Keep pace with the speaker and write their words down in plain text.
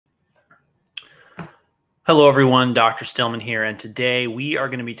Hello, everyone. Dr. Stillman here. And today we are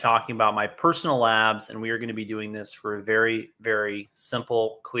going to be talking about my personal labs, and we are going to be doing this for a very, very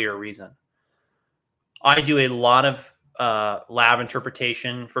simple, clear reason. I do a lot of lab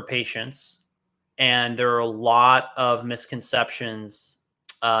interpretation for patients, and there are a lot of misconceptions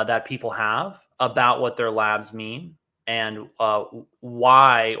that people have about what their labs mean and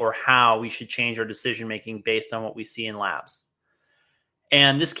why or how we should change our decision making based on what we see in labs.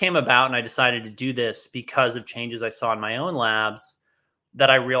 And this came about, and I decided to do this because of changes I saw in my own labs that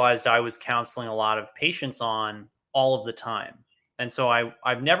I realized I was counseling a lot of patients on all of the time. And so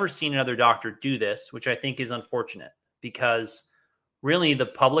I've never seen another doctor do this, which I think is unfortunate because really the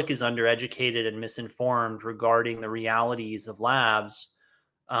public is undereducated and misinformed regarding the realities of labs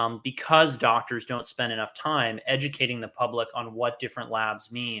because doctors don't spend enough time educating the public on what different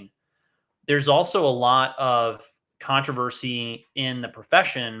labs mean. There's also a lot of controversy in the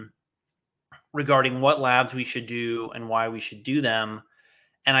profession regarding what labs we should do and why we should do them.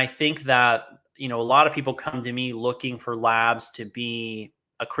 And I think that, a lot of people come to me looking for labs to be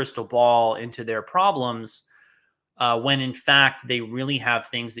a crystal ball into their problems, when in fact they really have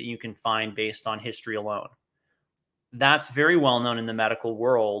things that you can find based on history alone. That's very well known in the medical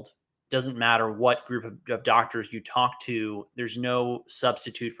world. Doesn't matter what group of doctors you talk to, there's no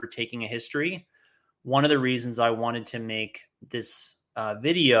substitute for taking a history. One of the reasons I wanted to make this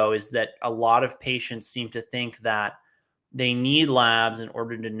video is that a lot of patients seem to think that they need labs in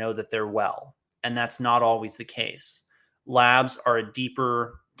order to know that they're well. And that's not always the case. Labs are a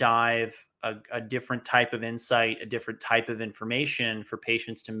deeper dive, a different type of insight, a different type of information for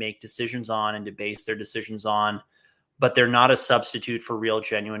patients to make decisions on and to base their decisions on, but they're not a substitute for real,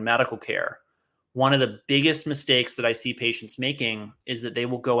 genuine medical care. One of the biggest mistakes that I see patients making is that they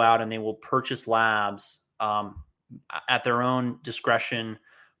will go out and they will purchase labs at their own discretion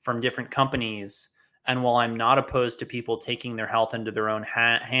from different companies. And while I'm not opposed to people taking their health into their own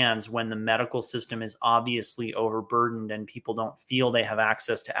hands when the medical system is obviously overburdened and people don't feel they have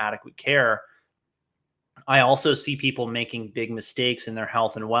access to adequate care, I also see people making big mistakes in their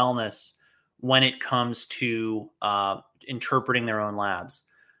health and wellness when it comes to interpreting their own labs.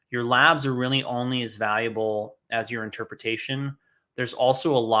 Your labs are really only as valuable as your interpretation. There's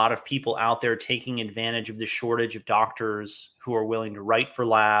also a lot of people out there taking advantage of the shortage of doctors who are willing to write for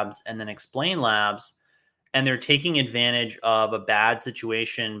labs and then explain labs. And they're taking advantage of a bad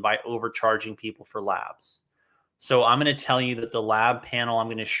situation by overcharging people for labs. So I'm going to tell you that the lab panel I'm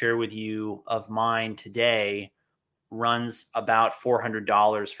going to share with you of mine today runs about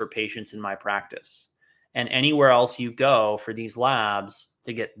 $400 for patients in my practice. And anywhere else you go for these labs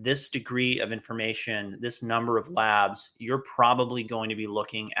to get this degree of information, this number of labs, you're probably going to be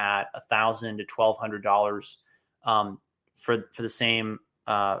looking at $1,000 to $1,200 for the same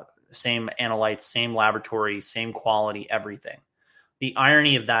analytes, same laboratory, same quality, everything. The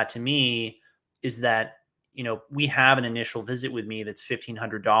irony of that to me is that we have an initial visit with me that's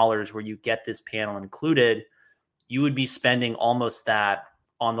 $1,500 where you get this panel included. You would be spending almost that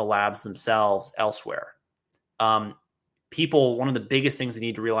on the labs themselves elsewhere. One of the biggest things they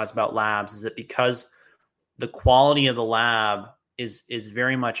need to realize about labs is that because the quality of the lab is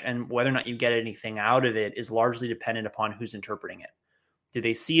very much, and whether or not you get anything out of it is largely dependent upon who's interpreting it. Do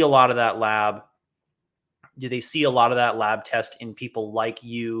they see a lot of that lab? Do they see a lot of that lab test in people like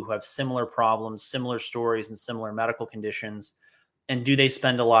you who have similar problems, similar stories, and similar medical conditions? And do they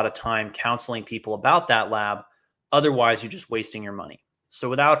spend a lot of time counseling people about that lab? Otherwise, you're just wasting your money. So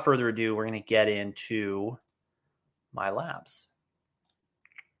without further ado, we're going to get into my labs.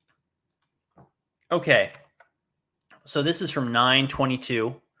 Okay. So this is from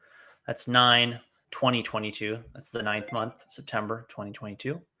 9/22. That's 9/2022. That's the 9th month, September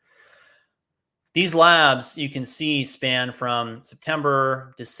 2022. These labs you can see span from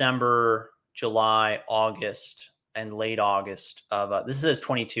September, December, July, August, and late August of this says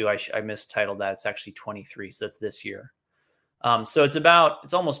 22. I mistitled that. It's actually 23. So that's this year. So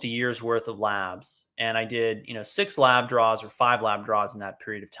it's almost a year's worth of labs. And I did, 6 lab draws or 5 lab draws in that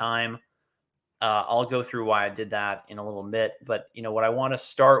period of time. I'll go through why I did that in a little bit, but what I want to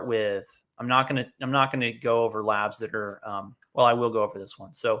start with, I'm not going to go over labs that are, I will go over this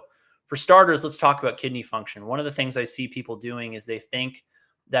one. So for starters, let's talk about kidney function. One of the things I see people doing is they think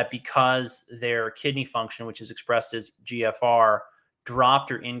that because their kidney function, which is expressed as GFR,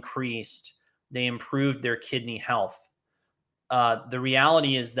 dropped or increased, they improved their kidney health. The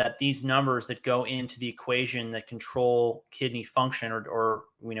reality is that these numbers that go into the equation that control kidney function or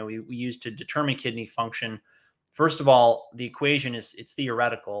we use to determine kidney function, first of all, the equation it's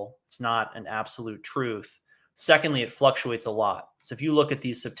theoretical. It's not an absolute truth. Secondly, it fluctuates a lot. So if you look at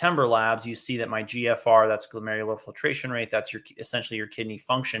these September labs, you see that my GFR, that's glomerular filtration rate, that's essentially your kidney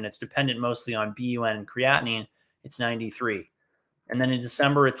function. It's dependent mostly on BUN and creatinine. It's 93. And then in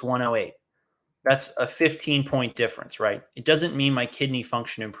December, it's 108. That's a 15-point difference, right? It doesn't mean my kidney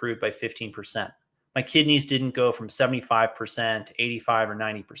function improved by 15%. My kidneys didn't go from 75% to 85 or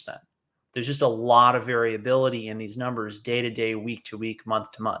 90%. There's just a lot of variability in these numbers day to day, week to week,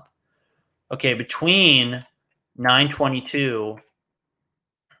 month to month. Okay, between 922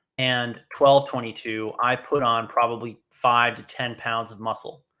 and 1222, I put on probably 5 to 10 pounds of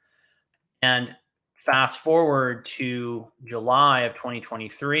muscle. And fast forward to July of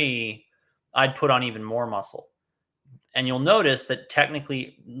 2023, I'd put on even more muscle. And you'll notice that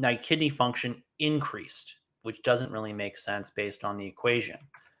technically my kidney function increased, which doesn't really make sense based on the equation.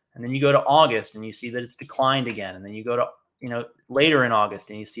 And then you go to August and you see that it's declined again. And then you go to, later in August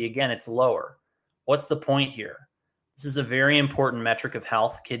and you see again, it's lower. What's the point here? This is a very important metric of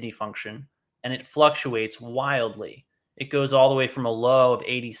health, kidney function, and it fluctuates wildly. It goes all the way from a low of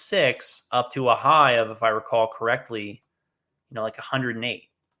 86 up to a high of, if I recall correctly, like 108,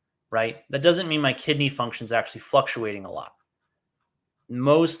 right? That doesn't mean my kidney function is actually fluctuating a lot.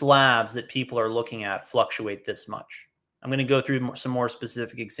 Most labs that people are looking at fluctuate this much. I'm going to go through some more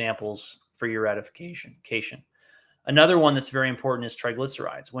specific examples for your edification. Another one that's very important is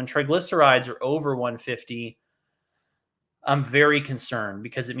triglycerides. When triglycerides are over 150, I'm very concerned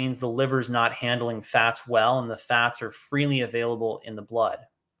because it means the liver's not handling fats well and the fats are freely available in the blood.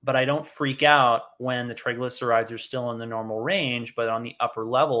 But I don't freak out when the triglycerides are still in the normal range, but on the upper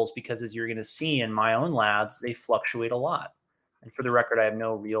levels, because as you're going to see in my own labs, they fluctuate a lot. And for the record, I have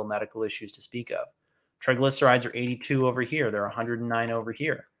no real medical issues to speak of. Triglycerides are 82 over here. They're 109 over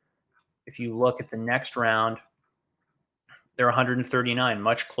here. If you look at the next round, they're 139,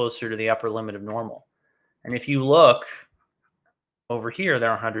 much closer to the upper limit of normal. And if you look over here, they're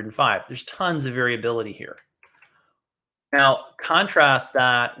 105. There's tons of variability here. Now, contrast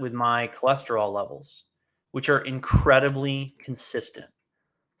that with my cholesterol levels, which are incredibly consistent.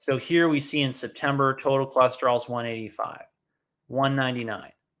 So here we see in September, total cholesterol is 185,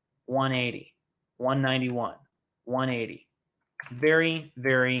 199, 180, 191, 180. Very,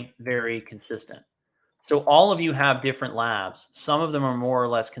 very, very consistent. So all of you have different labs. Some of them are more or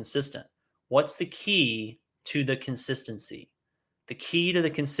less consistent. What's the key to the consistency? The key to the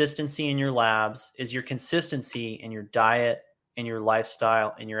consistency in your labs is your consistency in your diet, in your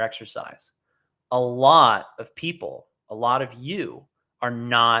lifestyle, in your exercise. A lot of people, a lot of you are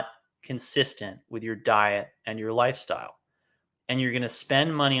not consistent with your diet and your lifestyle. And you're going to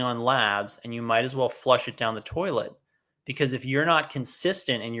spend money on labs and you might as well flush it down the toilet. Because if you're not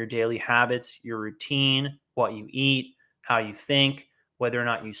consistent in your daily habits, your routine, what you eat, how you think, whether or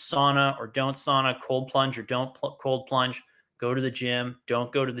not you sauna or don't sauna, cold plunge or don't cold plunge, go to the gym,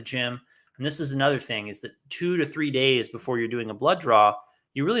 don't go to the gym. And this is another thing, is that 2 to 3 days before you're doing a blood draw,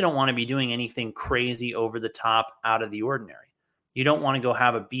 you really don't want to be doing anything crazy, over the top, out of the ordinary. You don't want to go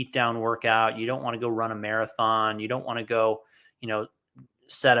have a beat down workout. You don't want to go run a marathon. You don't want to go,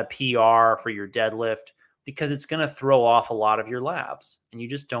 set a PR for your deadlift, because it's going to throw off a lot of your labs. And you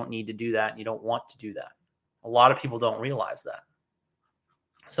just don't need to do that. And you don't want to do that. A lot of people don't realize that.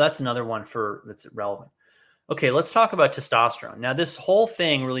 So that's another one that's relevant. Okay, let's talk about testosterone. Now, this whole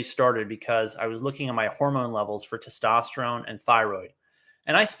thing really started because I was looking at my hormone levels for testosterone and thyroid.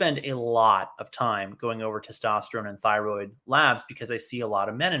 And I spend a lot of time going over testosterone and thyroid labs because I see a lot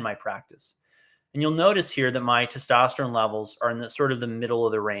of men in my practice. And you'll notice here that my testosterone levels are in the sort of the middle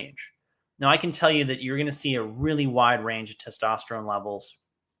of the range. Now, I can tell you that you're going to see a really wide range of testosterone levels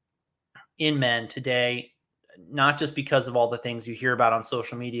in men today, not just because of all the things you hear about on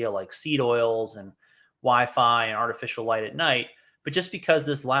social media like seed oils and Wi-Fi and artificial light at night, but just because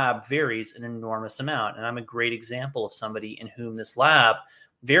this lab varies an enormous amount. And I'm a great example of somebody in whom this lab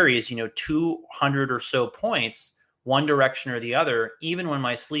varies, 200 or so points, one direction or the other, even when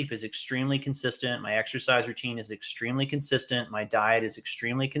my sleep is extremely consistent, my exercise routine is extremely consistent, my diet is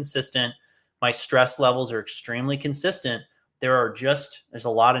extremely consistent, my stress levels are extremely consistent. There's a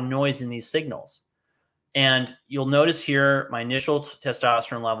lot of noise in these signals. And you'll notice here, my initial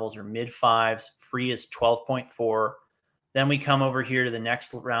testosterone levels are mid 5s, free is 12.4. Then we come over here to the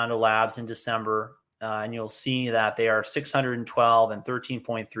next round of labs in December, and you'll see that they are 612 and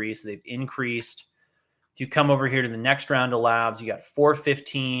 13.3, so they've increased. If you come over here to the next round of labs, you got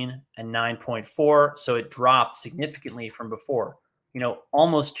 415 and 9.4, so it dropped significantly from before,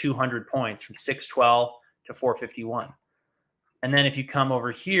 almost 200 points, from 612 to 451. And then if you come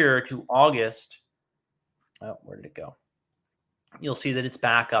over here to August, where did it go? You'll see that it's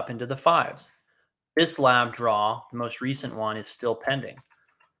back up into the 5s. This lab draw, the most recent one, is still pending.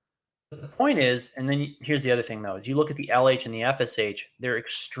 The point is, and then here's the other thing though, is you look at the LH and the FSH, they're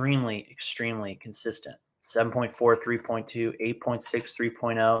extremely, extremely consistent. 7.4, 3.2, 8.6, 3.0,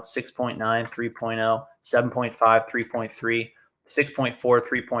 6.9, 3.0, 7.5, 3.3, 6.4,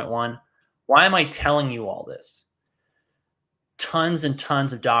 3.1. Why am I telling you all this? Tons and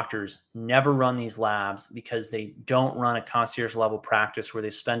tons of doctors never run these labs because they don't run a concierge level practice where they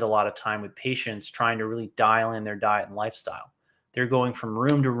spend a lot of time with patients trying to really dial in their diet and lifestyle. They're going from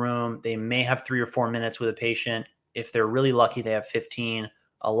room to room. They may have 3 or 4 minutes with a patient. If they're really lucky, they have 15.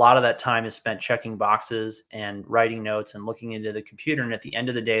 A lot of that time is spent checking boxes and writing notes and looking into the computer. And at the end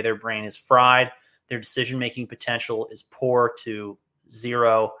of the day, their brain is fried. Their decision-making potential is poor to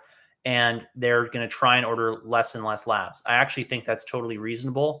zero. And they're going to try and order less and less labs. I actually think that's totally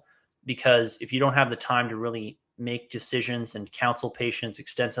reasonable, because if you don't have the time to really make decisions and counsel patients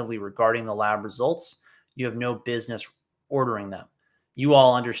extensively regarding the lab results, you have no business ordering them. You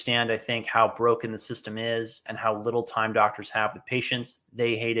all understand, I think, how broken the system is and how little time doctors have with patients.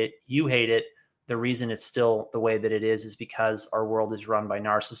 They hate it. You hate it. The reason it's still the way that it is because our world is run by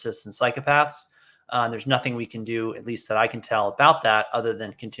narcissists and psychopaths. There's nothing we can do, at least that I can tell, about that other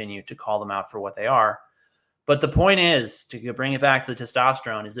than continue to call them out for what they are. But the point is, to bring it back to the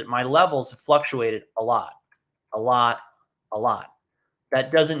testosterone, is that my levels have fluctuated a lot, a lot, a lot.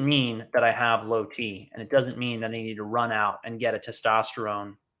 That doesn't mean that I have low T, and it doesn't mean that I need to run out and get a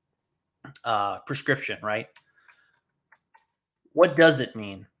testosterone prescription, right? What does it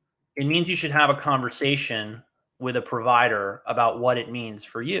mean? It means you should have a conversation with a provider about what it means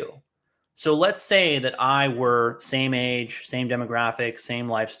for you. So let's say that I were same age, same demographic, same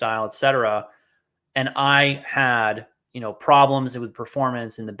lifestyle, etc., and I had, problems with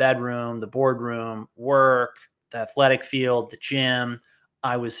performance in the bedroom, the boardroom, work, the athletic field, the gym.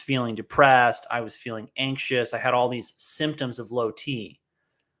 I was feeling depressed. I was feeling anxious. I had all these symptoms of low T.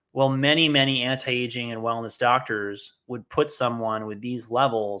 Well, many, many anti-aging and wellness doctors would put someone with these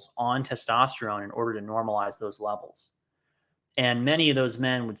levels on testosterone in order to normalize those levels. And many of those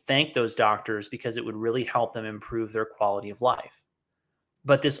men would thank those doctors because it would really help them improve their quality of life.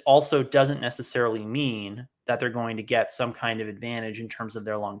 But this also doesn't necessarily mean that they're going to get some kind of advantage in terms of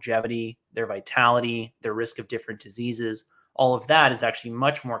their longevity, their vitality, their risk of different diseases. All of that is actually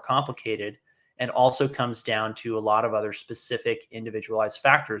much more complicated and also comes down to a lot of other specific individualized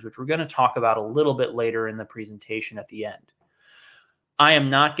factors, which we're going to talk about a little bit later in the presentation at the end. I am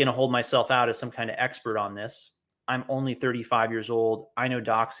not going to hold myself out as some kind of expert on this. I'm only 35 years old. I know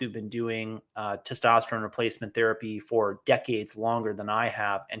docs who've been doing testosterone replacement therapy for decades longer than I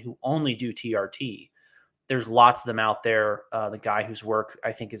have and who only do TRT. There's lots of them out there. The guy whose work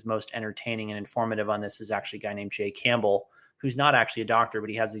I think is most entertaining and informative on this is actually a guy named Jay Campbell, who's not actually a doctor, but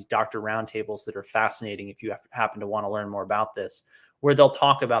he has these doctor roundtables that are fascinating if you happen to want to learn more about this, where they'll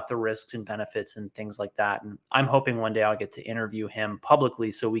talk about the risks and benefits and things like that. And I'm hoping one day I'll get to interview him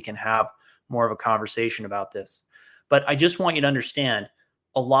publicly so we can have more of a conversation about this. But I just want you to understand,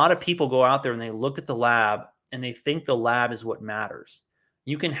 a lot of people go out there and they look at the lab and they think the lab is what matters.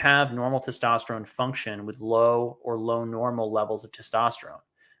 You can have normal testosterone function with low or low normal levels of testosterone.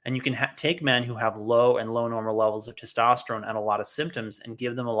 And you can take men who have low and low normal levels of testosterone and a lot of symptoms and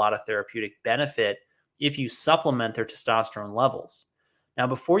give them a lot of therapeutic benefit if you supplement their testosterone levels. Now,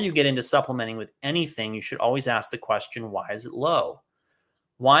 before you get into supplementing with anything, you should always ask the question, why is it low?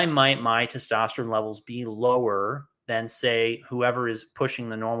 Why might my testosterone levels be lower than, say, whoever is pushing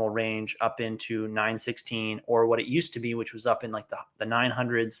the normal range up into 916 or what it used to be, which was up in like the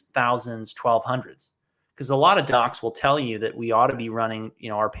 900s, 1000s, 1200s? Because a lot of docs will tell you that we ought to be running,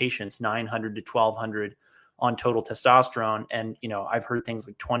 our patients 900 to 1200 on total testosterone. And, I've heard things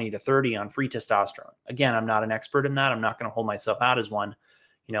like 20 to 30 on free testosterone. Again, I'm not an expert in that. I'm not going to hold myself out as one.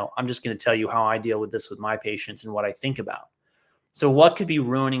 I'm just going to tell you how I deal with this with my patients and what I think about. So what could be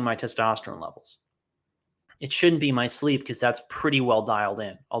ruining my testosterone levels? It shouldn't be my sleep because that's pretty well dialed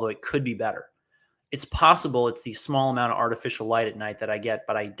in, although it could be better. It's possible it's the small amount of artificial light at night that I get,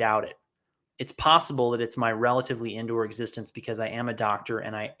 but I doubt it. It's possible that it's my relatively indoor existence because I am a doctor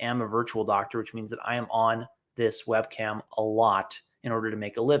and I am a virtual doctor, which means that I am on this webcam a lot in order to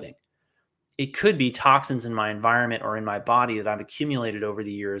make a living. It could be toxins in my environment or in my body that I've accumulated over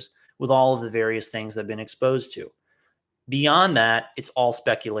the years with all of the various things I've been exposed to. Beyond that, it's all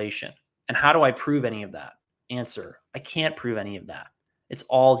speculation. And how do I prove any of that? Answer: I can't prove any of that. It's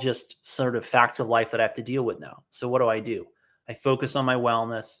all just sort of facts of life that I have to deal with now. So what do? I focus on my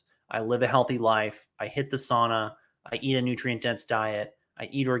wellness. I live a healthy life. I hit the sauna. I eat a nutrient-dense diet. I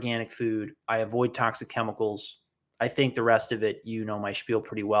eat organic food. I avoid toxic chemicals. I think the rest of it, you know my spiel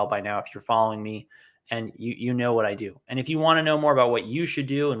pretty well by now if you're following me, and you know what I do. And if you want to know more about what you should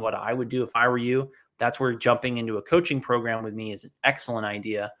do and what I would do if I were you, that's where jumping into a coaching program with me is an excellent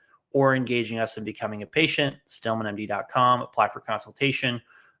idea, or engaging us in becoming a patient, stillmanmd.com, apply for consultation,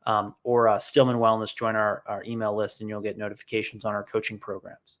 or Stillman Wellness, join our email list, and you'll get notifications on our coaching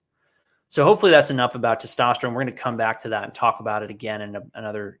programs. So hopefully that's enough about testosterone. We're going to come back to that and talk about it again in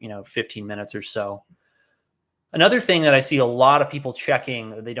another 15 minutes or so. Another thing that I see a lot of people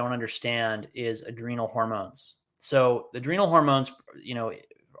checking that they don't understand is adrenal hormones. So the adrenal hormones,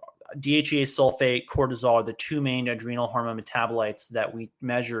 DHEA, sulfate, cortisol are the two main adrenal hormone metabolites that we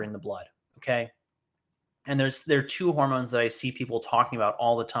measure in the blood. Okay. And there are two hormones that I see people talking about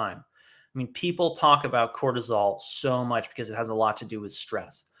all the time. I mean, people talk about cortisol so much because it has a lot to do with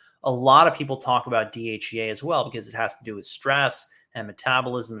stress. A lot of people talk about DHEA as well because it has to do with stress and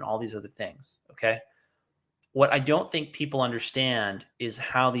metabolism and all these other things. Okay. What I don't think people understand is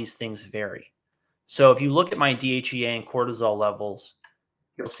how these things vary. So if you look at my DHEA and cortisol levels,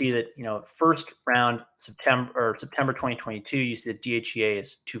 you'll see that, first round September 2022, you see that DHEA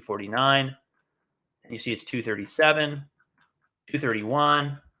is 249, and you see it's 237,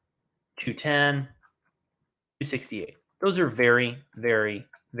 231, 210, 268. Those are very, very,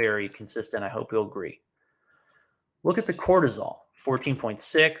 very consistent. I hope you'll agree. Look at the cortisol,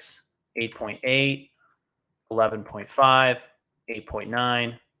 14.6, 8.8, 11.5,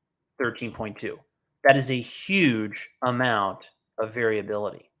 8.9, 13.2. That is a huge amount of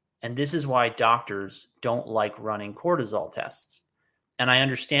variability. And this is why doctors don't like running cortisol tests. And I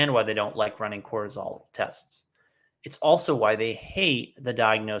understand why they don't like running cortisol tests. It's also why they hate the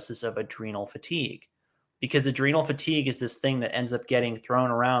diagnosis of adrenal fatigue, because adrenal fatigue is this thing that ends up getting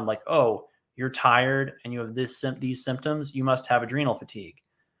thrown around like, oh, you're tired and you have these symptoms, you must have adrenal fatigue.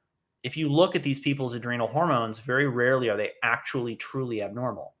 If you look at these people's adrenal hormones, very rarely are they actually truly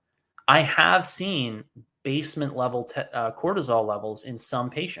abnormal. I have seen basement level cortisol levels in some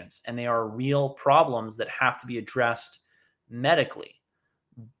patients, and they are real problems that have to be addressed medically.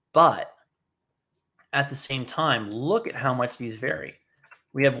 But at the same time, look at how much these vary.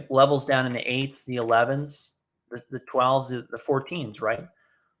 We have levels down in the 8s, the 11s, the 12s, the 14s, right?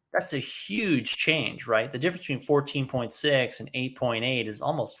 That's a huge change, right? The difference between 14.6 and 8.8 is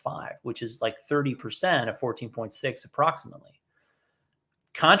almost 5, which is like 30% of 14.6 approximately.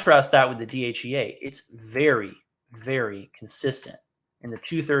 Contrast that with the DHEA. It's very, very consistent in the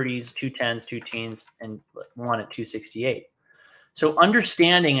 230s, 210s, 2 teens, and one at 268. So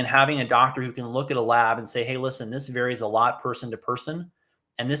understanding and having a doctor who can look at a lab and say, hey, listen, this varies a lot person to person,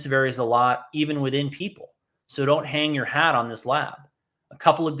 and this varies a lot even within people. So don't hang your hat on this lab. A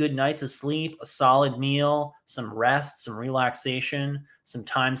couple of good nights of sleep, a solid meal, some rest, some relaxation, some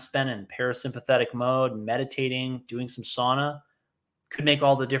time spent in parasympathetic mode, meditating, doing some sauna could make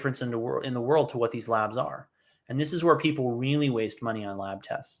all the difference in the world to what these labs are. And this is where people really waste money on lab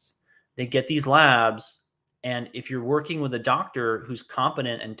tests. They get these labs, and if you're working with a doctor who's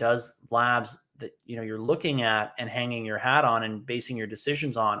competent and does labs that you're looking at and hanging your hat on and basing your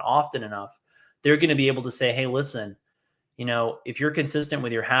decisions on often enough, they're going to be able to say, hey, listen, if you're consistent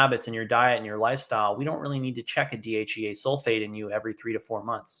with your habits and your diet and your lifestyle, we don't really need to check a DHEA sulfate in you every 3 to 4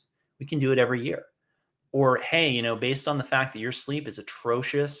 months. We can do it every year. Or, hey, based on the fact that your sleep is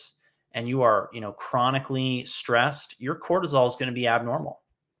atrocious and you are, chronically stressed, your cortisol is going to be abnormal.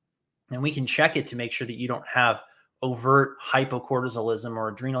 And we can check it to make sure that you don't have overt hypocortisolism or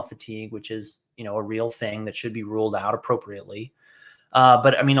adrenal fatigue, which is, a real thing that should be ruled out appropriately.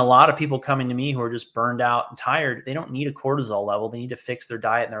 But I mean, a lot of people coming to me who are just burned out and tired, they don't need a cortisol level. They need to fix their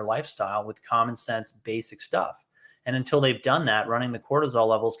diet and their lifestyle with common sense, basic stuff. And until they've done that, running the cortisol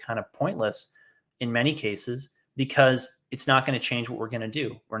level is kind of pointless in many cases, because it's not going to change what we're going to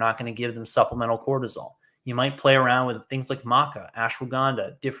do. We're not going to give them supplemental cortisol. You might play around with things like maca,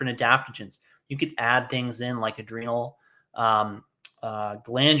 ashwagandha, different adaptogens. You could add things in like adrenal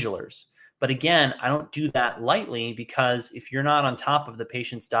glandulars. But again, I don't do that lightly, because if you're not on top of the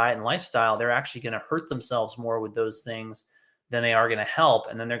patient's diet and lifestyle, they're actually going to hurt themselves more with those things than they are going to help.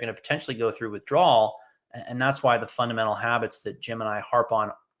 And then they're going to potentially go through withdrawal. And that's why the fundamental habits that Jim and I harp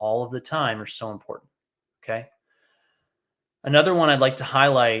on all of the time are so important. Okay. Another one I'd like to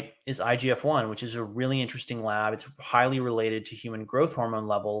highlight is IGF-1, which is a really interesting lab. It's highly related to human growth hormone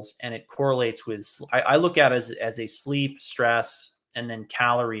levels, and it correlates with, I look at it as a sleep, stress, and then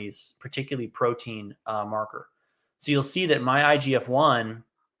calories, particularly protein marker. So you'll see that my IGF-1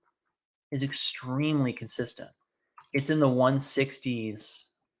 is extremely consistent. It's in the 160s,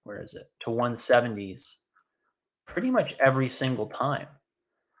 to 170s, pretty much every single time.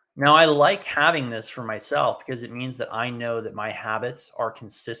 Now, I like having this for myself because it means that I know that my habits are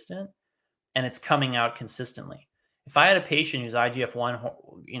consistent and it's coming out consistently. If I had a patient whose IGF-1,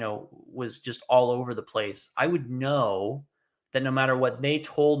 was just all over the place, I would know that no matter what they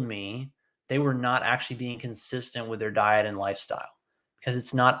told me, they were not actually being consistent with their diet and lifestyle because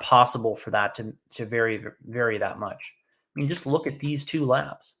it's not possible for that to vary that much. I mean, just look at these two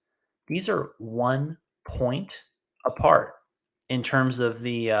labs. These are 1 point apart in terms of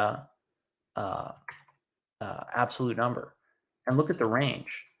the uh, absolute number. And look at the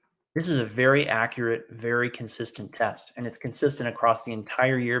range. This is a very accurate, very consistent test. And it's consistent across the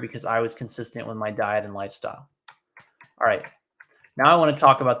entire year because I was consistent with my diet and lifestyle. All right. Now I want to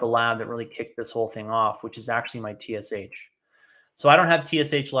talk about the lab that really kicked this whole thing off, which is actually my TSH. So I don't have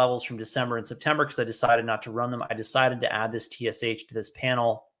TSH levels from December and September because I decided not to run them. I decided to add this TSH to this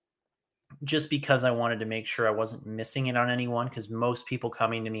panel just because I wanted to make sure I wasn't missing it on anyone, because most people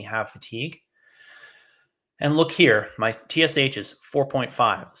coming to me have fatigue. And look here, my TSH is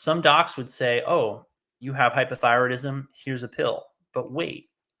 4.5. Some docs would say, oh, you have hypothyroidism, here's a pill. But wait,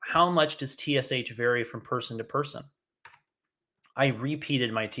 how much does TSH vary from person to person? I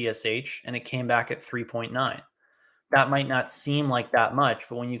repeated my TSH and it came back at 3.9. That might not seem like that much,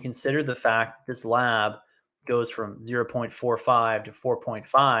 but when you consider the fact this lab goes from 0.45 to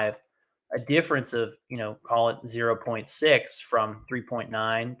 4.5, a difference of, call it 0.6 from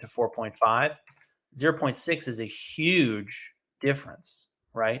 3.9 to 4.5, 0.6 is a huge difference,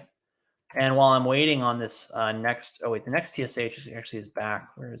 right? And while I'm waiting on this the next TSH actually is back.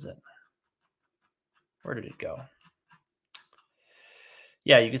 Where is it? Where did it go?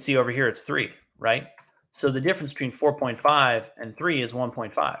 Yeah, you can see over here it's 3, right? So the difference between 4.5 and 3 is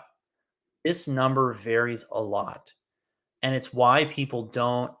 1.5. This number varies a lot. And it's why people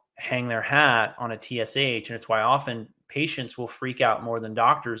don't hang their hat on a TSH. And it's why often patients will freak out more than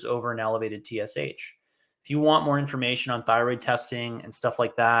doctors over an elevated TSH. If you want more information on thyroid testing and stuff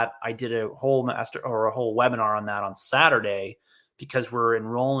like that, I did a whole webinar on that on Saturday because we're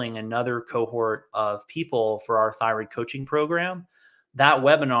enrolling another cohort of people for our thyroid coaching program. That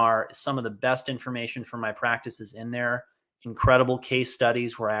webinar is some of the best information from my practices in there. Incredible case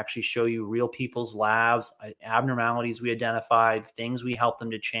studies where I actually show you real people's labs, abnormalities we identified, things we help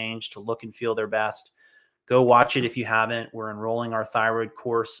them to change to look and feel their best. Go watch it if you haven't. We're enrolling our thyroid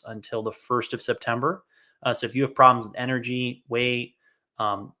course until the 1st of September. So if you have problems with energy, weight,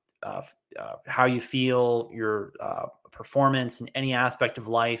 how you feel, your performance in any aspect of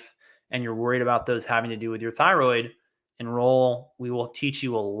life, and you're worried about those having to do with your thyroid, enroll. We will teach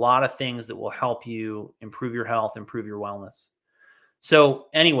you a lot of things that will help you improve your health, improve your wellness. So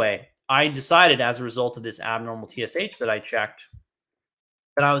anyway, I decided as a result of this abnormal TSH that I checked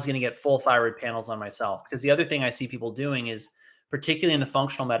that I was going to get full thyroid panels on myself. Because the other thing I see people doing is, particularly in the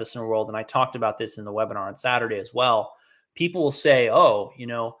functional medicine world, and I talked about this in the webinar on Saturday as well, people will say, oh,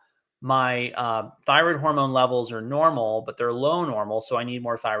 my thyroid hormone levels are normal, but they're low normal, so I need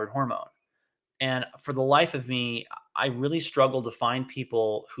more thyroid hormone. And for the life of me, I really struggle to find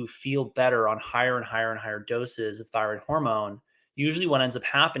people who feel better on higher and higher and higher doses of thyroid hormone. Usually what ends up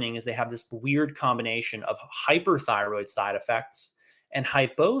happening is they have this weird combination of hyperthyroid side effects and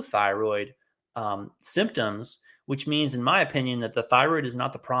hypothyroid symptoms, which means, in my opinion, that the thyroid is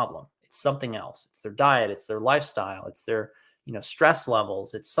not the problem. It's something else. It's their diet. It's their lifestyle. It's their stress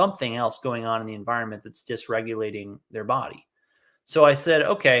levels. It's something else going on in the environment that's dysregulating their body. So I said,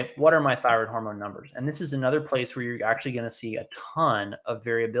 okay, what are my thyroid hormone numbers? And this is another place where you're actually going to see a ton of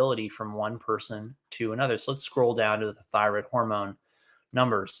variability from one person to another. So let's scroll down to the thyroid hormone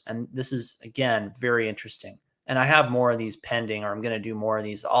numbers. And this is, again, very interesting. And I have more of these pending, or I'm going to do more of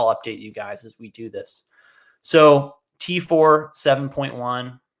these. I'll update you guys as we do this. So T4,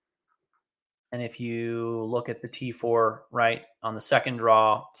 7.1. And if you look at the T4, right, on the second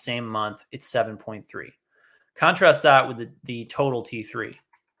draw, same month, it's 7.3. Contrast that with the total T3.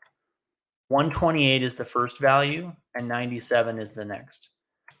 128 is the first value and 97 is the next.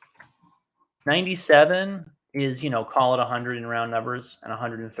 97 is, call it 100 in round numbers, and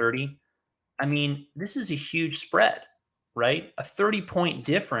 130. I mean, this is a huge spread, right? A 30-point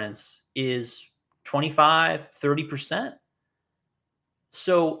difference is 25, 30%.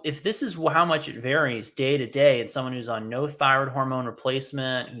 So if this is how much it varies day to day, and someone who's on no thyroid hormone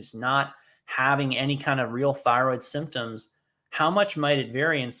replacement, who's not having any kind of real thyroid symptoms, how much might it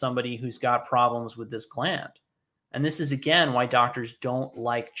vary in somebody who's got problems with this gland? And this is, again, why doctors don't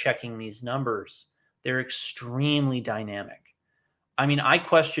like checking these numbers. They're extremely dynamic. I mean, I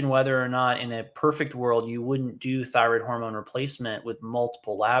question whether or not in a perfect world you wouldn't do thyroid hormone replacement with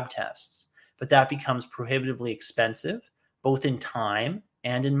multiple lab tests, but that becomes prohibitively expensive, both in time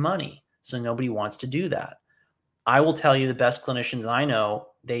and in money. So nobody wants to do that. I will tell you the best clinicians I know,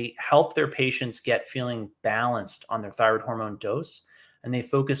 they help their patients get feeling balanced on their thyroid hormone dose, and they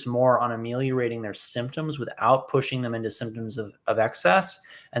focus more on ameliorating their symptoms without pushing them into symptoms of excess.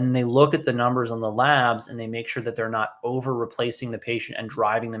 And they look at the numbers on the labs and they make sure that they're not over replacing the patient and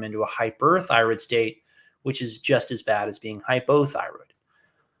driving them into a hyperthyroid state, which is just as bad as being hypothyroid.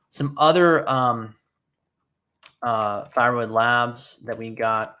 Some other thyroid labs that we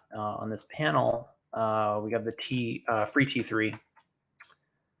got on this panel, we got the free T3. I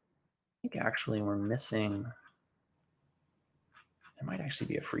think actually we're missing, there might actually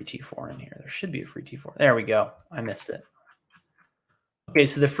be a free T4 in here. There should be a free T4. There we go. I missed it. Okay,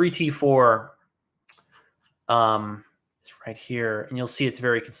 so the free T4 is right here, and you'll see it's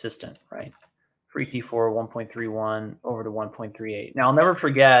very consistent, right? Free T4 1.31 over to 1.38. Now, I'll never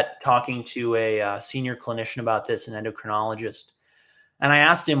forget talking to a senior clinician about this, an endocrinologist, and I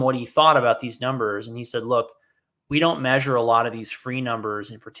asked him what he thought about these numbers, and he said, look, we don't measure a lot of these free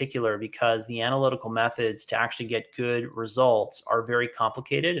numbers in particular because the analytical methods to actually get good results are very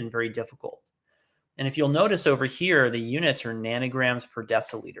complicated and very difficult. And if you'll notice over here, the units are nanograms per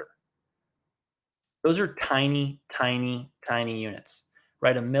deciliter. Those are tiny, tiny, tiny units,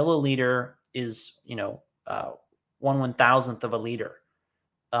 right? A milliliter is, 1/1000th of a liter.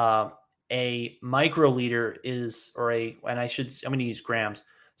 A microliter is, I'm going to use grams.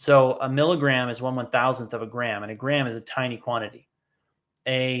 So a milligram is 1/1000th of a gram, and a gram is a tiny quantity.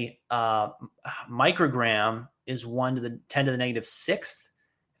 A microgram is 1 to the 10 to the negative 6th.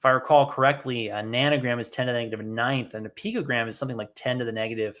 If I recall correctly, a nanogram is 10 to the negative 9th, and a picogram is something like 10 to the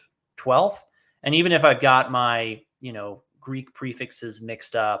negative 12th. And even if I've got my, Greek prefixes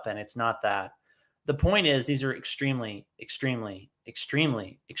mixed up and it's not that, the point is these are extremely, extremely,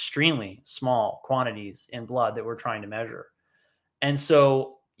 extremely, extremely small quantities in blood that we're trying to measure. And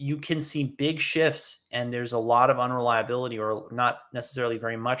so you can see big shifts, and there's a lot of unreliability or not necessarily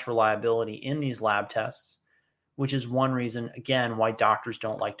very much reliability in these lab tests, which is one reason, again, why doctors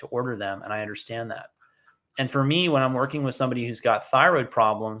don't like to order them. And I understand that. And for me, when I'm working with somebody who's got thyroid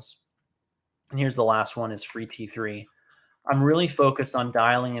problems, and here's the last one is free T3, I'm really focused on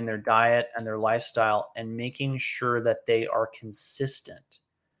dialing in their diet and their lifestyle and making sure that they are consistent.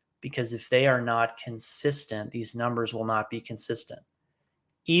 Because if they are not consistent, these numbers will not be consistent.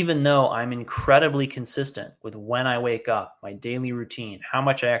 Even though I'm incredibly consistent with when I wake up, my daily routine, how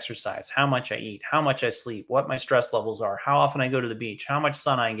much I exercise, how much I eat, how much I sleep, what my stress levels are, how often I go to the beach, how much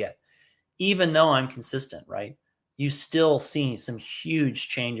sun I get, even though I'm consistent, right? You still see some huge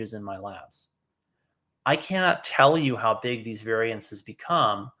changes in my labs. I cannot tell you how big these variances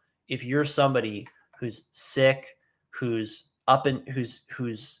become if you're somebody who's sick, who's up and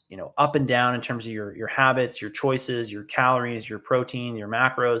up and down in terms of your habits, your choices, your calories, your protein, your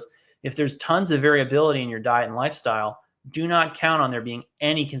macros. If there's tons of variability in your diet and lifestyle, do not count on there being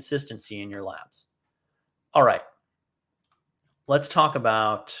any consistency in your labs. All right, let's talk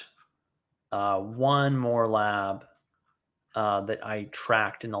about one more lab that I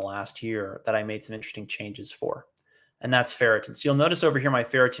tracked in the last year that I made some interesting changes for, and that's ferritin. So you'll notice over here my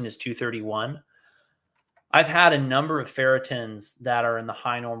ferritin is 231. I've had a number of ferritins that are in the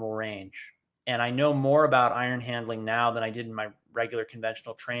high normal range, and I know more about iron handling now than I did in my regular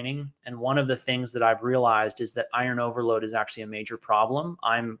conventional training. And one of the things that I've realized is that iron overload is actually a major problem.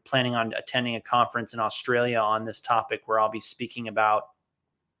 I'm planning on attending a conference in Australia on this topic where I'll be speaking about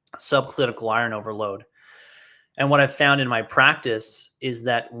subclinical iron overload. And what I've found in my practice is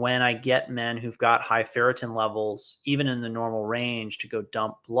that when I get men who've got high ferritin levels, even in the normal range, to go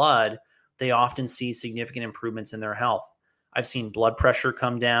dump blood, they often see significant improvements in their health. I've seen blood pressure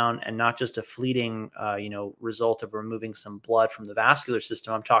come down, and not just a fleeting, result of removing some blood from the vascular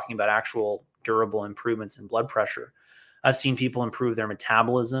system. I'm talking about actual durable improvements in blood pressure. I've seen people improve their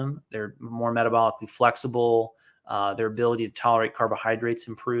metabolism. They're more metabolically flexible. Their ability to tolerate carbohydrates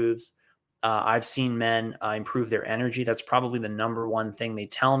improves. I've seen men improve their energy. That's probably the number one thing they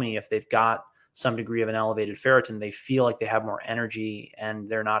tell me. If they've got some degree of an elevated ferritin, they feel like they have more energy and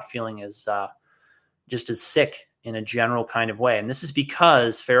they're not feeling as just as sick in a general kind of way. And this is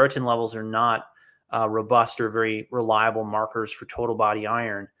because ferritin levels are not robust or very reliable markers for total body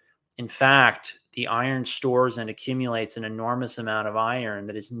iron. In fact, the iron stores and accumulates an enormous amount of iron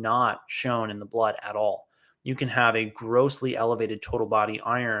that is not shown in the blood at all. You can have a grossly elevated total body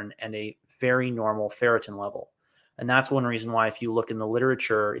iron and a very normal ferritin level. And that's one reason why, if you look in the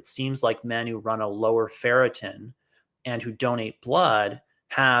literature, it seems like men who run a lower ferritin and who donate blood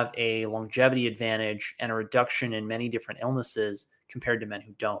have a longevity advantage and a reduction in many different illnesses compared to men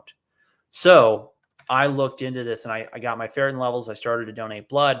who don't. So I looked into this and I got my ferritin levels. I started to donate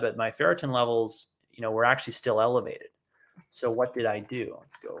blood, but my ferritin levels, were actually still elevated. So what did I do?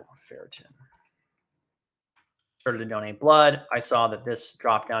 Let's go ferritin. Started to donate blood. I saw that this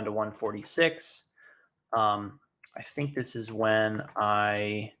dropped down to 146. I think this is when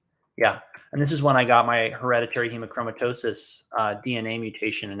and this is when I got my hereditary hemochromatosis DNA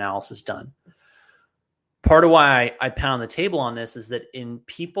mutation analysis done. Part of why I pound the table on this is that in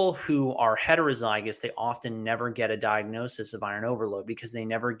people who are heterozygous, they often never get a diagnosis of iron overload because they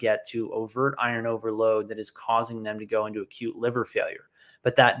never get to overt iron overload that is causing them to go into acute liver failure.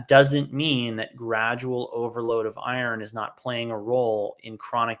 But that doesn't mean that gradual overload of iron is not playing a role in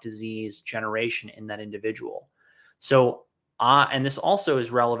chronic disease generation in that individual. So, and this also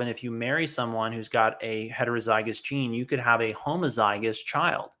is relevant if you marry someone who's got a heterozygous gene, you could have a homozygous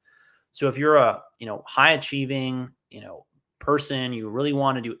child. So if you're a, high achieving, person, you really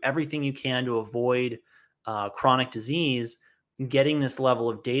want to do everything you can to avoid chronic disease, getting this level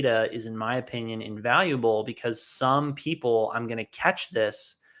of data is, in my opinion, invaluable because some people, I'm going to catch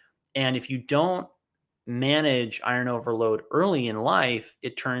this. And if you don't manage iron overload early in life,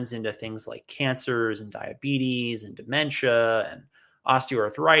 it turns into things like cancers and diabetes and dementia and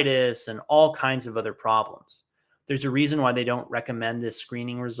osteoarthritis and all kinds of other problems. There's a reason why they don't recommend this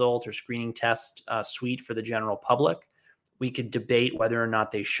screening result or screening test suite for the general public. We could debate whether or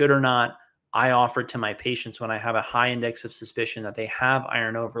not they should or not. I offer it to my patients when I have a high index of suspicion that they have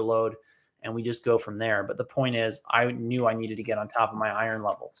iron overload, and we just go from there. But the point is, I knew I needed to get on top of my iron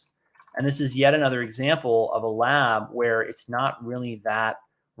levels. And this is yet another example of a lab where it's not really that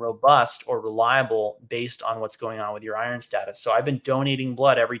robust or reliable based on what's going on with your iron status. So I've been donating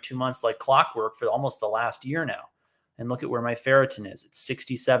blood every 2 months like clockwork for almost the last year now. And look at where my ferritin is. It's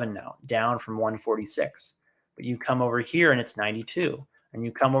 67 now, down from 146. But you come over here and it's 92. And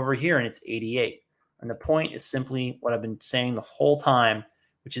you come over here and it's 88. And the point is simply what I've been saying the whole time,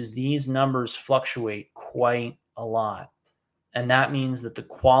 which is these numbers fluctuate quite a lot. And that means that the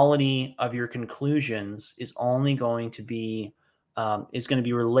quality of your conclusions is only going to be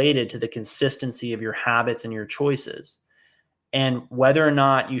related to the consistency of your habits and your choices. And whether or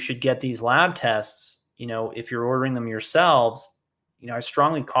not you should get these lab tests, if you're ordering them yourselves, I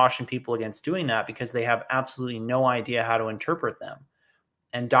strongly caution people against doing that because they have absolutely no idea how to interpret them.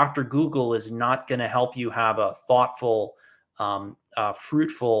 And Dr. Google is not going to help you have a thoughtful,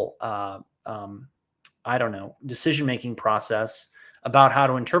 fruitful, decision-making process about how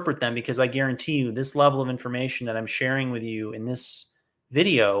to interpret them, because I guarantee you this level of information that I'm sharing with you in this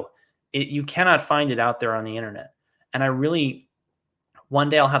video, you cannot find it out there on the internet. And one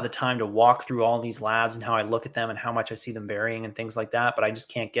day I'll have the time to walk through all these labs and how I look at them and how much I see them varying and things like that, but I just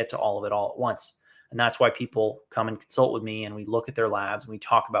can't get to all of it all at once. And that's why people come and consult with me and we look at their labs and we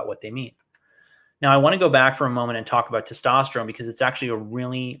talk about what they mean. Now, I want to go back for a moment and talk about testosterone because it's actually a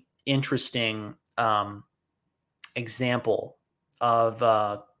really interesting example of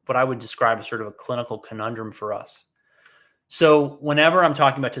what I would describe as sort of a clinical conundrum for us. So whenever I'm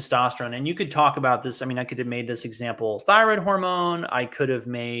talking about testosterone, and you could talk about this, I could have made this example thyroid hormone. I could have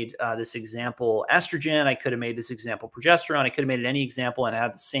made this example estrogen. I could have made this example progesterone. I could have made it any example and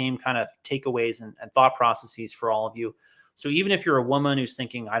have the same kind of takeaways and thought processes for all of you. So even if you're a woman who's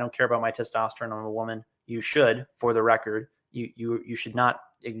thinking, I don't care about my testosterone, I'm a woman, you should, for the record. You should not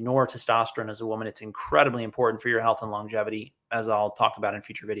ignore testosterone as a woman. It's incredibly important for your health and longevity, as I'll talk about in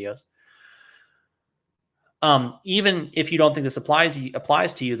future videos. Even if you don't think this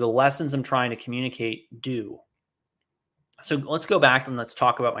applies to you, the lessons I'm trying to communicate do. So let's go back and let's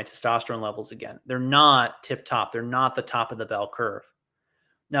talk about my testosterone levels again. They're not tip top. They're not the top of the bell curve.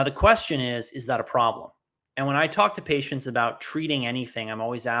 Now, the question is that a problem? And when I talk to patients about treating anything, I'm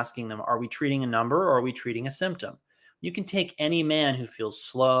always asking them, are we treating a number or are we treating a symptom? You can take any man who feels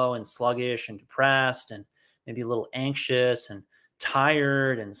slow and sluggish and depressed and maybe a little anxious and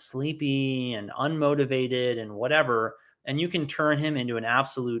tired and sleepy and unmotivated and whatever, and you can turn him into an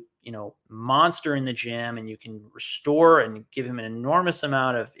absolute, monster in the gym, and you can restore and give him an enormous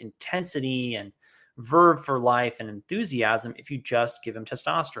amount of intensity and verve for life and enthusiasm if you just give him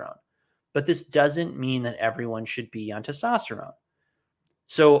testosterone. But this doesn't mean that everyone should be on testosterone.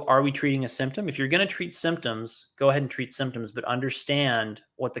 So are we treating a symptom? If you're going to treat symptoms, go ahead and treat symptoms, but understand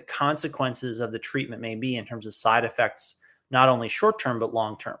what the consequences of the treatment may be in terms of side effects, not only short-term, but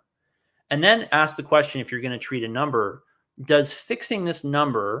long-term. And then ask the question, if you're going to treat a number, does fixing this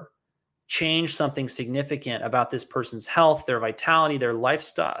number change something significant about this person's health, their vitality, their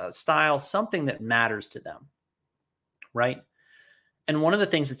lifestyle, something that matters to them, right? And one of the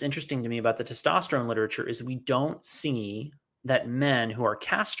things that's interesting to me about the testosterone literature is we don't see that men who are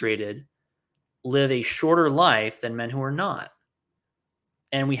castrated live a shorter life than men who are not.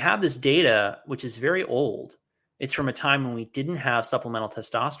 And we have this data, which is very old. It's from a time when we didn't have supplemental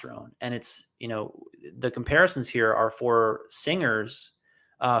testosterone. And it's, the comparisons here are for singers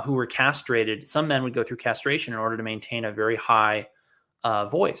who were castrated. Some men would go through castration in order to maintain a very high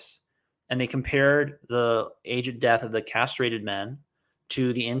voice. And they compared the age of death of the castrated men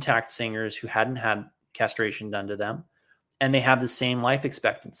to the intact singers who hadn't had castration done to them. And they have the same life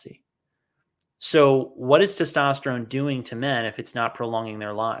expectancy. So what is testosterone doing to men if it's not prolonging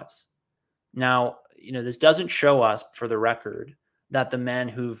their lives? Now, this doesn't show us, for the record, that the men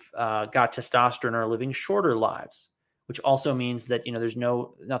who've got testosterone are living shorter lives, which also means that, there's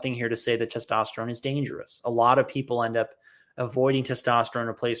nothing here to say that testosterone is dangerous. A lot of people end up avoiding testosterone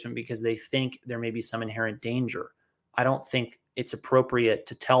replacement because they think there may be some inherent danger. I don't think it's appropriate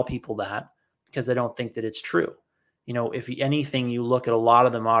to tell people that because I don't think that it's true. If anything, you look at a lot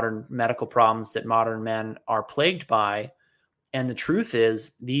of the modern medical problems that modern men are plagued by, and the truth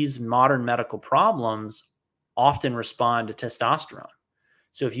is these modern medical problems often respond to testosterone.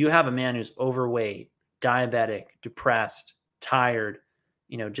 So if you have a man who's overweight, diabetic, depressed, tired,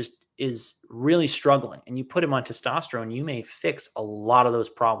 just is really struggling, and you put him on testosterone, you may fix a lot of those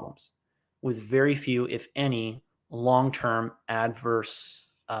problems with very few, if any, long-term adverse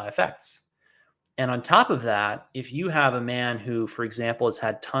effects. And on top of that, if you have a man who, for example, has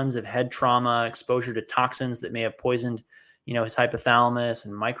had tons of head trauma, exposure to toxins that may have poisoned, his hypothalamus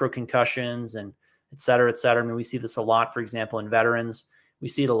and microconcussions and et cetera, et cetera. I mean, we see this a lot, for example, in veterans. We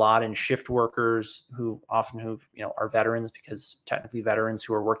see it a lot in shift workers who are veterans, because technically veterans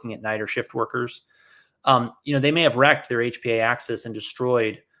who are working at night are shift workers. They may have wrecked their HPA axis and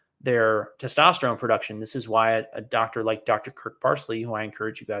destroyed their testosterone production. This is why a doctor like Dr. Kirk Parsley, who I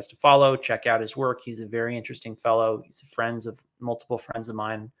encourage you guys to follow, check out his work. He's a very interesting fellow. He's multiple friends of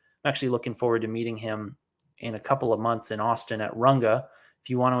mine. I'm actually looking forward to meeting him in a couple of months in Austin at Runga. If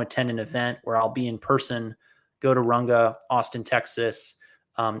you want to attend an event where I'll be in person, go to Runga, Austin, Texas.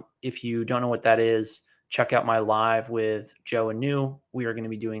 If you don't know what that is, check out my live with Joe and New. We are going to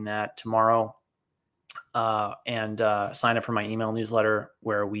be doing that tomorrow. And sign up for my email newsletter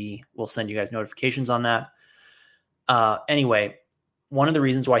where we will send you guys notifications on that. Anyway, one of the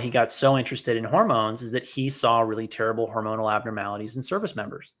reasons why he got so interested in hormones is that he saw really terrible hormonal abnormalities in service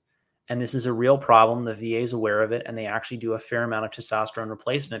members. And this is a real problem. The VA is aware of it, and they actually do a fair amount of testosterone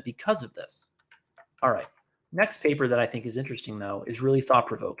replacement because of this. All right. Next paper that I think is interesting, though, is really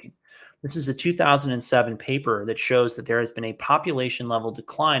thought-provoking. This is a 2007 paper that shows that there has been a population-level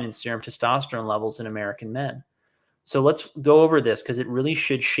decline in serum testosterone levels in American men. So let's go over this, because it really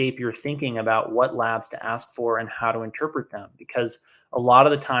should shape your thinking about what labs to ask for and how to interpret them, because a lot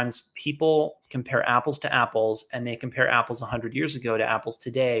of the times people compare apples to apples, and they compare apples 100 years ago to apples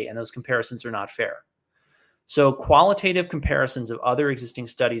today, and those comparisons are not fair. So qualitative comparisons of other existing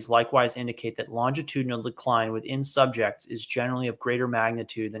studies likewise indicate that longitudinal decline within subjects is generally of greater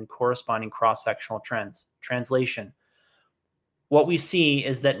magnitude than corresponding cross-sectional trends. Translation: what we see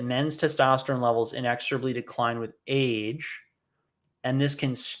is that men's testosterone levels inexorably decline with age, and this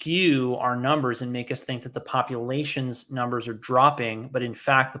can skew our numbers and make us think that the population's numbers are dropping, but in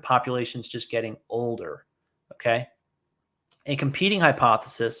fact, the population's just getting older, okay? A competing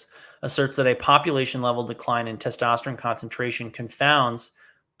hypothesis asserts that a population-level decline in testosterone concentration confounds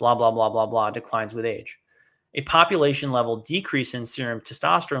blah, blah, blah, blah, blah, declines with age. A population-level decrease in serum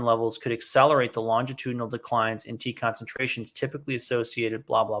testosterone levels could accelerate the longitudinal declines in T concentrations typically associated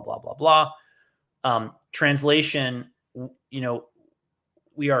blah, blah, blah, blah, blah. Translation,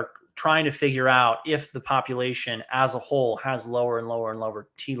 we are trying to figure out if the population as a whole has lower and lower and lower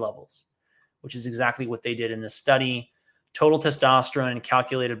T levels, which is exactly what they did in this study. Total testosterone and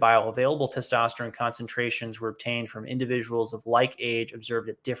calculated bioavailable testosterone concentrations were obtained from individuals of like age observed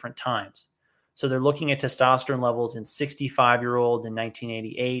at different times. So they're looking at testosterone levels in 65-year-olds in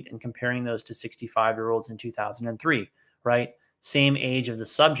 1988 and comparing those to 65-year-olds in 2003, right? Same age of the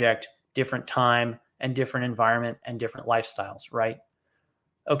subject, different time and different environment and different lifestyles, right?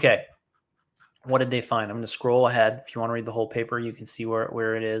 Okay, what did they find? I'm going to scroll ahead. If you want to read the whole paper, you can see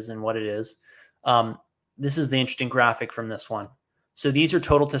where it is and what it is. This is the interesting graphic from this one. So these are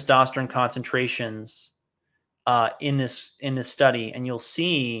total testosterone concentrations in this study, and you'll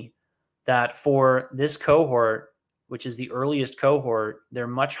see that for this cohort, which is the earliest cohort, they're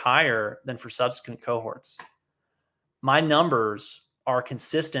much higher than for subsequent cohorts. My numbers are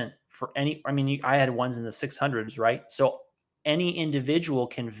consistent for I had ones in the 600s, right? So any individual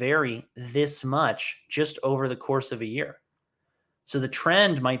can vary this much just over the course of a year. So the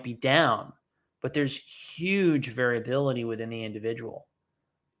trend might be down, but there's huge variability within the individual.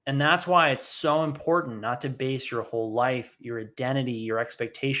 And that's why it's so important not to base your whole life, your identity, your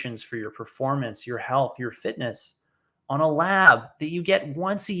expectations for your performance, your health, your fitness on a lab that you get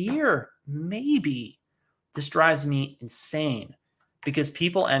once a year, maybe. This drives me insane because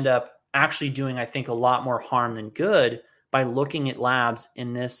people end up actually doing, I think, a lot more harm than good by looking at labs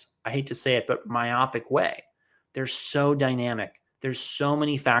in this, I hate to say it, but myopic way. They're so dynamic. There's so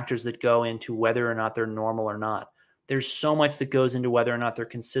many factors that go into whether or not they're normal or not. There's so much that goes into whether or not they're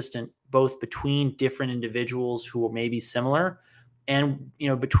consistent, both between different individuals who are maybe similar and,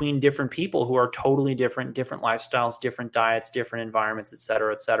 between different people who are totally different lifestyles, different diets, different environments, et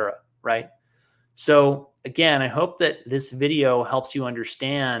cetera, right? So again, I hope that this video helps you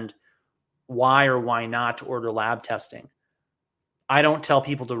understand why or why not to order lab testing. I don't tell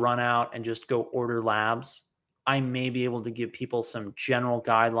people to run out and just go order labs. I may be able to give people some general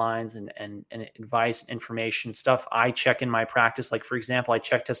guidelines and advice, information, stuff I check in my practice. Like, for example, I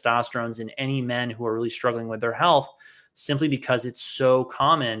check testosterone in any men who are really struggling with their health, simply because it's so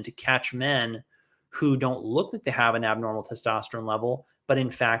common to catch men who don't look like they have an abnormal testosterone level, but in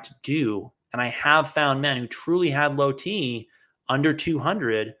fact do. And I have found men who truly had low T under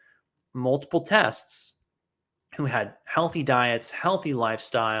 200, multiple tests, who had healthy diets, healthy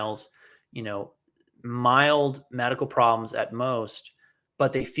lifestyles, mild medical problems at most,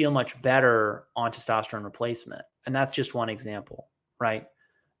 but they feel much better on testosterone replacement. And that's just one example, right?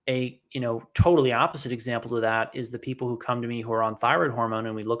 A, totally opposite example to that is the people who come to me who are on thyroid hormone,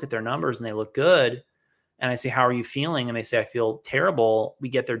 and we look at their numbers and they look good. And I say, how are you feeling? And they say, I feel terrible. We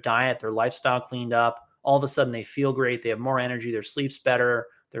get their diet, their lifestyle cleaned up. All of a sudden they feel great. They have more energy. Their sleep's better.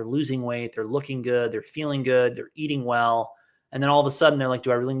 They're losing weight. They're looking good. They're feeling good. They're eating well. And then all of a sudden they're like,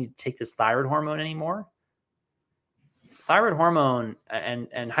 do I really need to take this thyroid hormone anymore? Thyroid hormone and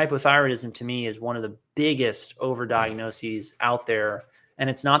hypothyroidism to me is one of the biggest overdiagnoses out there. And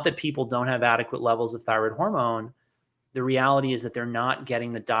it's not that people don't have adequate levels of thyroid hormone. The reality is that they're not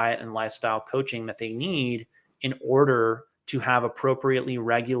getting the diet and lifestyle coaching that they need in order to have appropriately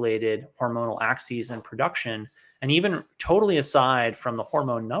regulated hormonal axes and production. And even totally aside from the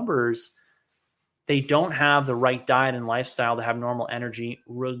hormone numbers, they don't have the right diet and lifestyle to have normal energy,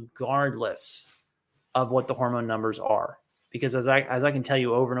 regardless of what the hormone numbers are. Because as I can tell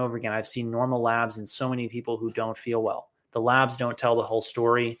you over and over again, I've seen normal labs in so many people who don't feel well. The labs don't tell the whole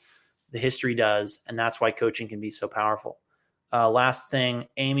story. The history does. And that's why coaching can be so powerful. Last thing,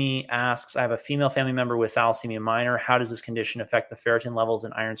 Amy asks, I have a female family member with thalassemia minor. How does this condition affect the ferritin levels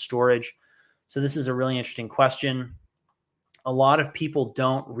and iron storage? So this is a really interesting question. A lot of people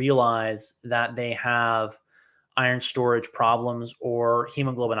don't realize that they have iron storage problems or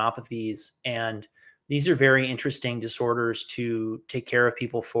hemoglobinopathies. And these are very interesting disorders to take care of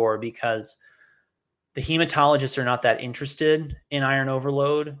people for, because the hematologists are not that interested in iron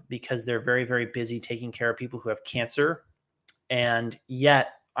overload because they're very, very busy taking care of people who have cancer. And yet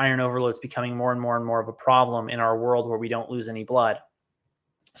iron overload is becoming more and more and more of a problem in our world where we don't lose any blood.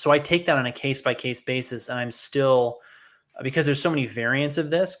 So I take that on a case-by-case basis. And I'm still, because there's so many variants of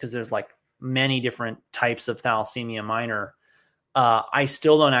this, because there's like many different types of thalassemia minor, I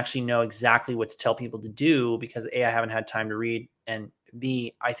still don't actually know exactly what to tell people to do because A, I haven't had time to read, and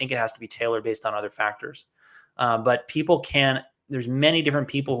B, I think it has to be tailored based on other factors. But there's many different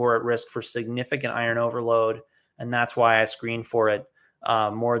people who are at risk for significant iron overload, and that's why I screen for it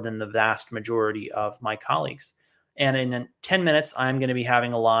more than the vast majority of my colleagues. And in 10 minutes, I'm going to be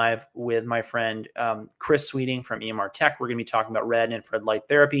having a live with my friend Chris Sweeting from EMR Tech. We're going to be talking about red and infrared light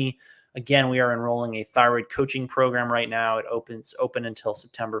therapy. Again, we are enrolling a thyroid coaching program right now. It open until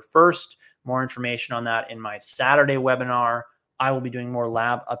September 1st. More information on that in my Saturday webinar. I will be doing more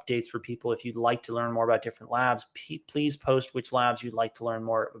lab updates for people. If you'd like to learn more about different labs, please post which labs you'd like to learn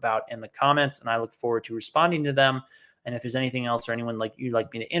more about in the comments, and I look forward to responding to them. And if there's anything else or anyone you'd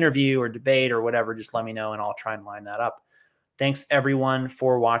like me to interview or debate or whatever, just let me know and I'll try and line that up. Thanks everyone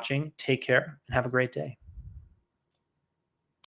for watching. Take care and have a great day.